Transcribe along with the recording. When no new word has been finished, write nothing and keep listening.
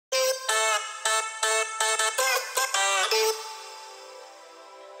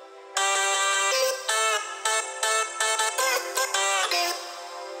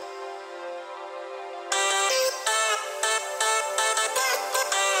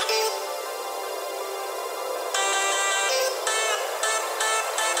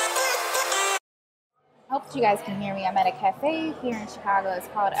So you guys can hear me. I'm at a cafe here in Chicago. It's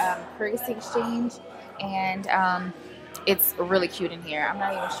called Courtesy Exchange, and it's really cute in here. I'm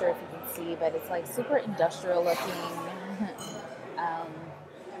not even sure if you can see, but it's like super industrial looking. um,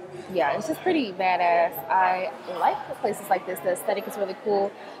 yeah, it's just pretty badass. I like places like this. The aesthetic is really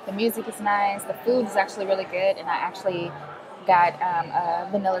cool. The music is nice. The food is actually really good, and I actually got a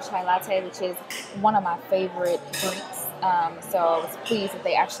vanilla chai latte, which is one of my favorite drinks. So I was pleased that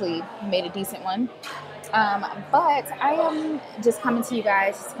they actually made a decent one. But I am just coming to you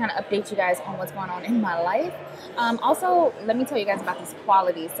guys just to kind of update you guys on what's going on in my life. Also, let me tell you guys about this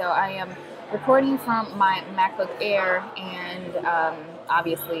quality. So I am recording from my MacBook Air, and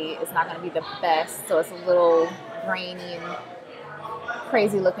obviously it's not going to be the best. So it's a little grainy and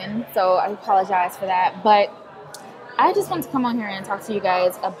crazy looking. So I apologize for that. But I just want to come on here and talk to you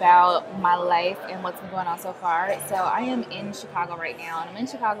guys about my life and what's been going on so far. So I am in Chicago right now, and I'm in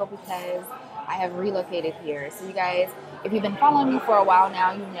Chicago because I have relocated here. So you guys, if you've been following me for a while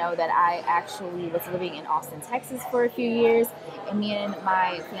now, you know that I actually was living in Austin, Texas for a few years, and me and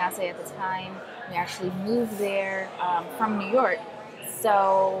my fiance at the time, we actually moved there from New York.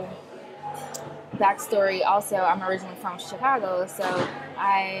 So backstory also, I'm originally from Chicago, so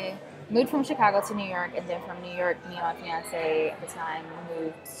I moved from Chicago to New York, and then from New York, me and my fiance at the time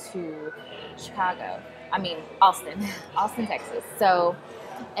moved to Austin, Austin, Texas. So,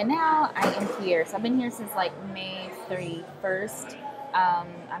 and now I am here. So I've been here since like May 31st.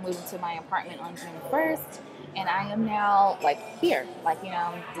 I moved into my apartment on June 1st, and I am now like here. Like,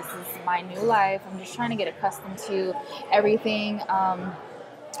 this is my new life. I'm just trying to get accustomed to everything.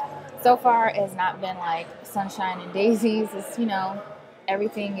 So far it has not been like sunshine and daisies. It's,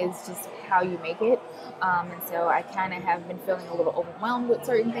 everything is just how you make it. And so I kind of have been feeling a little overwhelmed with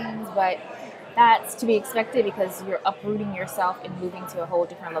certain things, but that's to be expected because you're uprooting yourself and moving to a whole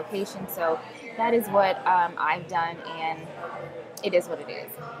different location. So that is what I've done, and it is what it is.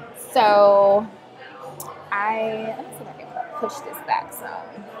 So let me see if I can push this back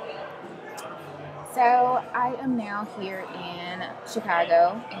some. So I am now here in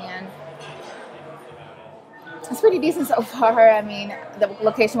Chicago, and it's pretty decent so far. I mean, the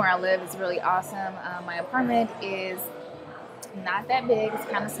location where I live is really awesome. My apartment is not that big. It's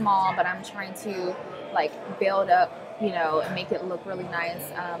kind of small, but I'm trying to like build up, and make it look really nice.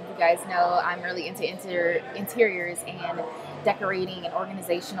 You guys know I'm really into interiors and decorating and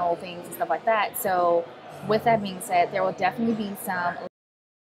organizational things and stuff like that. So with that being said, there will definitely be some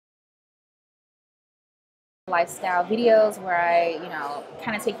lifestyle videos where I,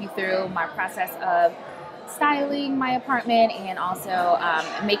 kind of take you through my process of styling my apartment, and also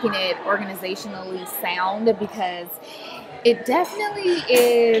making it organizationally sound, because it definitely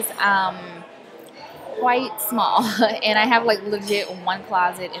is quite small. And I have like legit one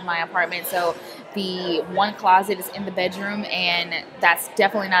closet in my apartment. So the one closet is in the bedroom, and that's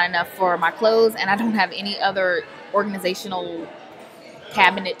definitely not enough for my clothes, and I don't have any other organizational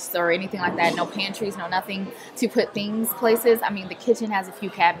cabinets or anything like that. No pantries, no nothing to put things places. I mean, the kitchen has a few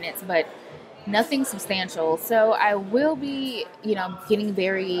cabinets, but nothing substantial. So I will be, getting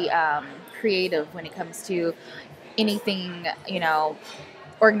very creative when it comes to anything,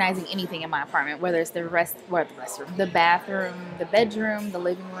 organizing anything in my apartment, whether it's the restroom, the bathroom, the bedroom, the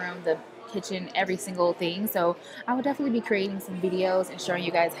living room, the kitchen, every single thing. So I will definitely be creating some videos and showing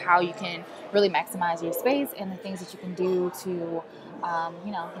you guys how you can really maximize your space and the things that you can do to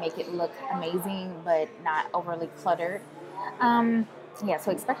make it look amazing but not overly cluttered. Yeah,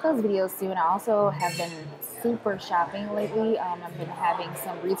 so expect those videos soon. I also have been super shopping lately. I've been having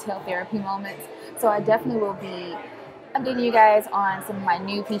some retail therapy moments, so I definitely will be updating you guys on some of my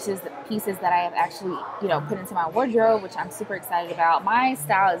new pieces that I have actually, put into my wardrobe, which I'm super excited about. My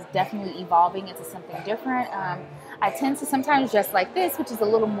style is definitely evolving into something different. I tend to sometimes dress like this, which is a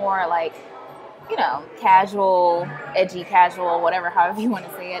little more like, casual, edgy, casual, whatever, however you want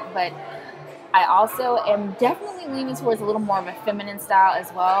to say it. But I also am definitely leaning towards a little more of a feminine style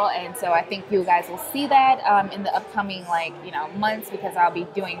as well. And so I think you guys will see that in the upcoming months, because I'll be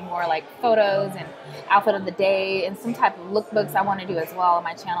doing more like photos and outfit of the day and some type of lookbooks I want to do as well on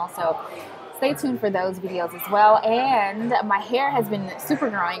my channel. So stay tuned for those videos as well. And my hair has been super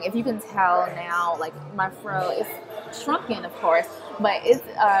growing. If you can tell now, like my fro is shrunken, of course, but it's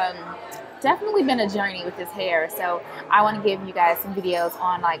definitely been a journey with this hair. So I want to give you guys some videos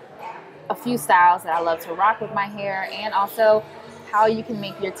on like a few styles that I love to rock with my hair, and also how you can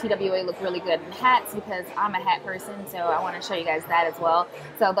make your TWA look really good in hats, because I'm a hat person, so I want to show you guys that as well.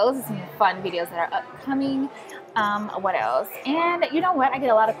 So those are some fun videos that are upcoming. What else? And you know what? I get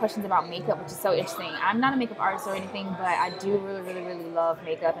a lot of questions about makeup, which is so interesting. I'm not a makeup artist or anything, but I do really love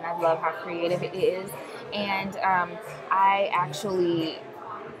makeup, and I love how creative it is. And I actually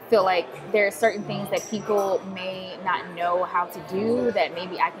feel like there are certain things that people may not know how to do that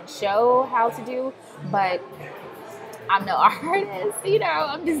maybe I can show how to do, but I'm no artist, you know,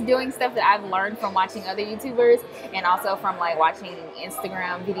 I'm just doing stuff that I've learned from watching other YouTubers and also from like watching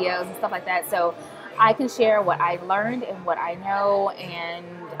Instagram videos and stuff like that. So I can share what I learned and what I know, and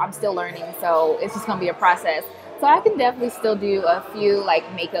I'm still learning. So it's just gonna be a process. So I can definitely still do a few like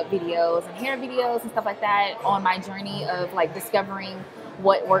makeup videos and hair videos and stuff like that on my journey of like discovering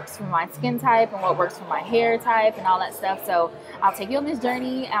what works for my skin type and what works for my hair type and all that stuff. So I'll take you on this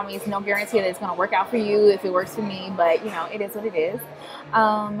journey. I mean, it's no guarantee that it's going to work out for you if it works for me, but you know, it is what it is.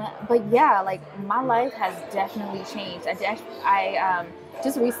 But yeah, like my life has definitely changed. I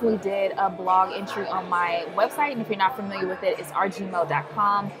just recently did a blog entry on my website, and if you're not familiar with it, it's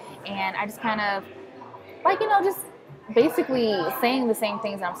RGMode.com. And I just kind of like, you know, just basically saying the same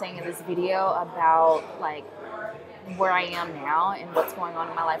things I'm saying in this video about like where I am now and what's going on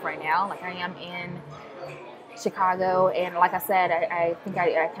in my life right now. Like I am in Chicago, and like I said, I think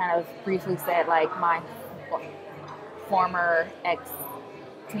I kind of briefly said like my former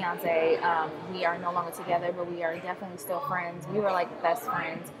ex-fiance, we are no longer together, but we are definitely still friends. We were like best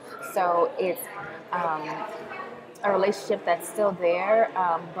friends. So it's a relationship that's still there,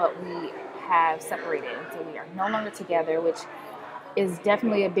 but we have separated. So we are no longer together, which is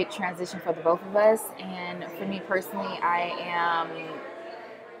definitely a big transition for the both of us. And for me personally, I am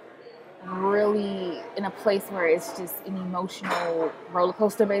really in a place where it's just an emotional roller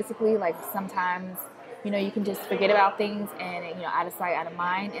coaster, basically. Like sometimes, you know, you can just forget about things and, you know, out of sight, out of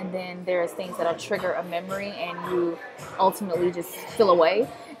mind. And then there's things that'll trigger a memory and you ultimately just feel away.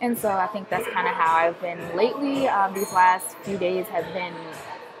 And so I think that's kind of how I've been lately. These last few days have been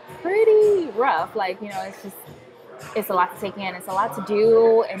pretty rough. Like, you know, it's a lot to take in. It's a lot to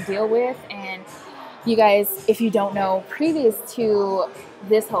do and deal with. And you guys, if you don't know, previous to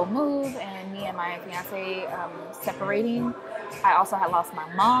this whole move and me and my fiance separating, I also had lost my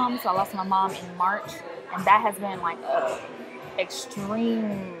mom. So I lost my mom in March, and that has been like a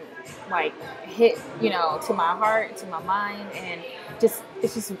extreme like hit, you know, to my heart, to my mind, and just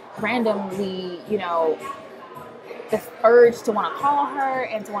it's just randomly, you know, the urge to want to call her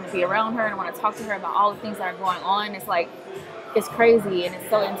and to want to be around her and want to talk to her about all the things that are going on. It's like, it's crazy and it's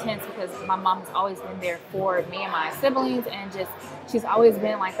so intense because my mom has always been there for me and my siblings, and just she's always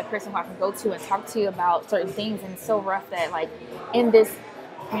been like the person who I can go to and talk to about certain things. And it's so rough that like in this,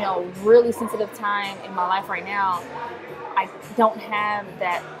 you know, really sensitive time in my life right now, I don't have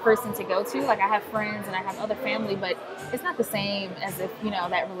that person to go to. Like I have friends and I have other family, but it's not the same as if, you know,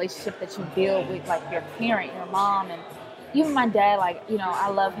 that relationship that you build with like your parent, your mom, and even my dad. Like, you know, I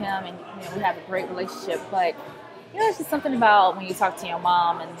love him and, you know, we have a great relationship, but you know, it's just something about when you talk to your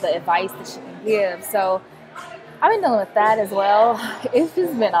mom and the advice that she can give. So I've been dealing with that as well. It's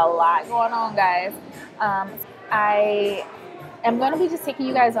just been a lot going on, guys. I'm going to be just taking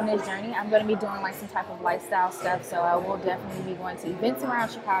you guys on this journey. I'm going to be doing like some type of lifestyle stuff. So I will definitely be going to events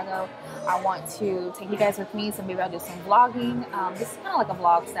around Chicago. I want to take you guys with me. So maybe I'll do some vlogging. This is kind of like a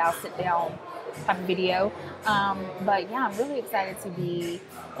vlog style sit down type of video. But yeah, I'm really excited to be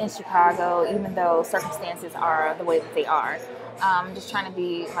in Chicago, even though circumstances are the way that they are. I'm just trying to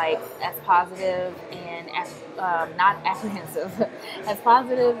be like as positive and as not apprehensive, as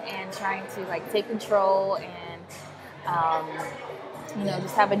positive, and trying to like take control and you know,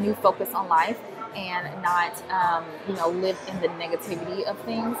 just have a new focus on life and not, you know, live in the negativity of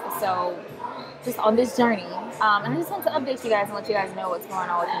things. So just on this journey, and I just want to update you guys and let you guys know what's going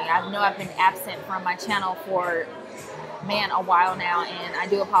on with me. I know I've been absent from my channel for a while now, and I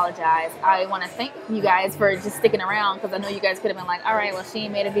do apologize. I want to thank you guys for just sticking around, because I know you guys could have been like, all right, well, she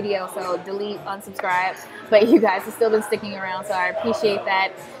ain't made a video, so delete, unsubscribe, but you guys have still been sticking around, so I appreciate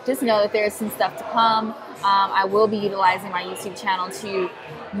that. Just know that there's some stuff to come. I will be utilizing my YouTube channel to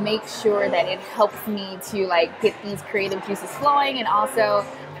make sure that it helps me to like get these creative juices flowing and also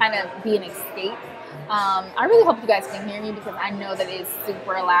kind of be an escape. I really hope you guys can hear me, because I know that it's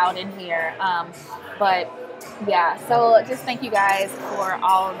super loud in here. But yeah, so just thank you guys for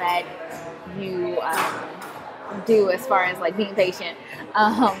all that you do as far as like being patient.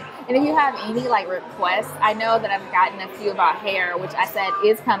 And if you have any like requests, I know that I've gotten a few about hair, which I said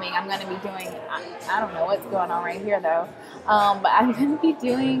is coming. I'm going to be doing, I don't know what's going on right here though, but I'm going to be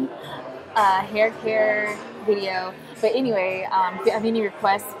doing a hair care video. But anyway, if you have any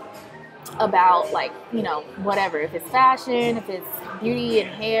requests about like, you know, whatever, if it's fashion, if it's beauty and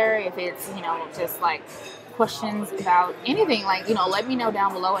hair, if it's, you know, just like questions about anything, like, you know, let me know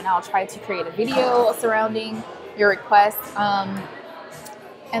down below and I'll try to create a video surrounding your request.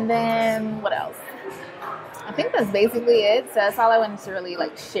 And then what else? I think that's basically it. So that's all I wanted to really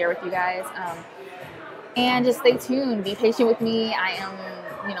like share with you guys. And just stay tuned. Be patient with me. I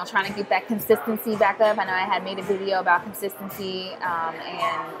am, you know, trying to get that consistency back up. I know I had made a video about consistency,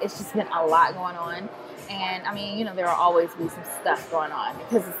 and it's just been a lot going on. And I mean, you know, there will always be some stuff going on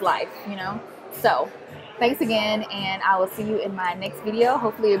because it's life, you know. So thanks again, and I will see you in my next video.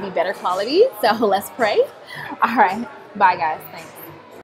 Hopefully it'll be better quality. So let's pray. All right. Bye, guys. Thanks.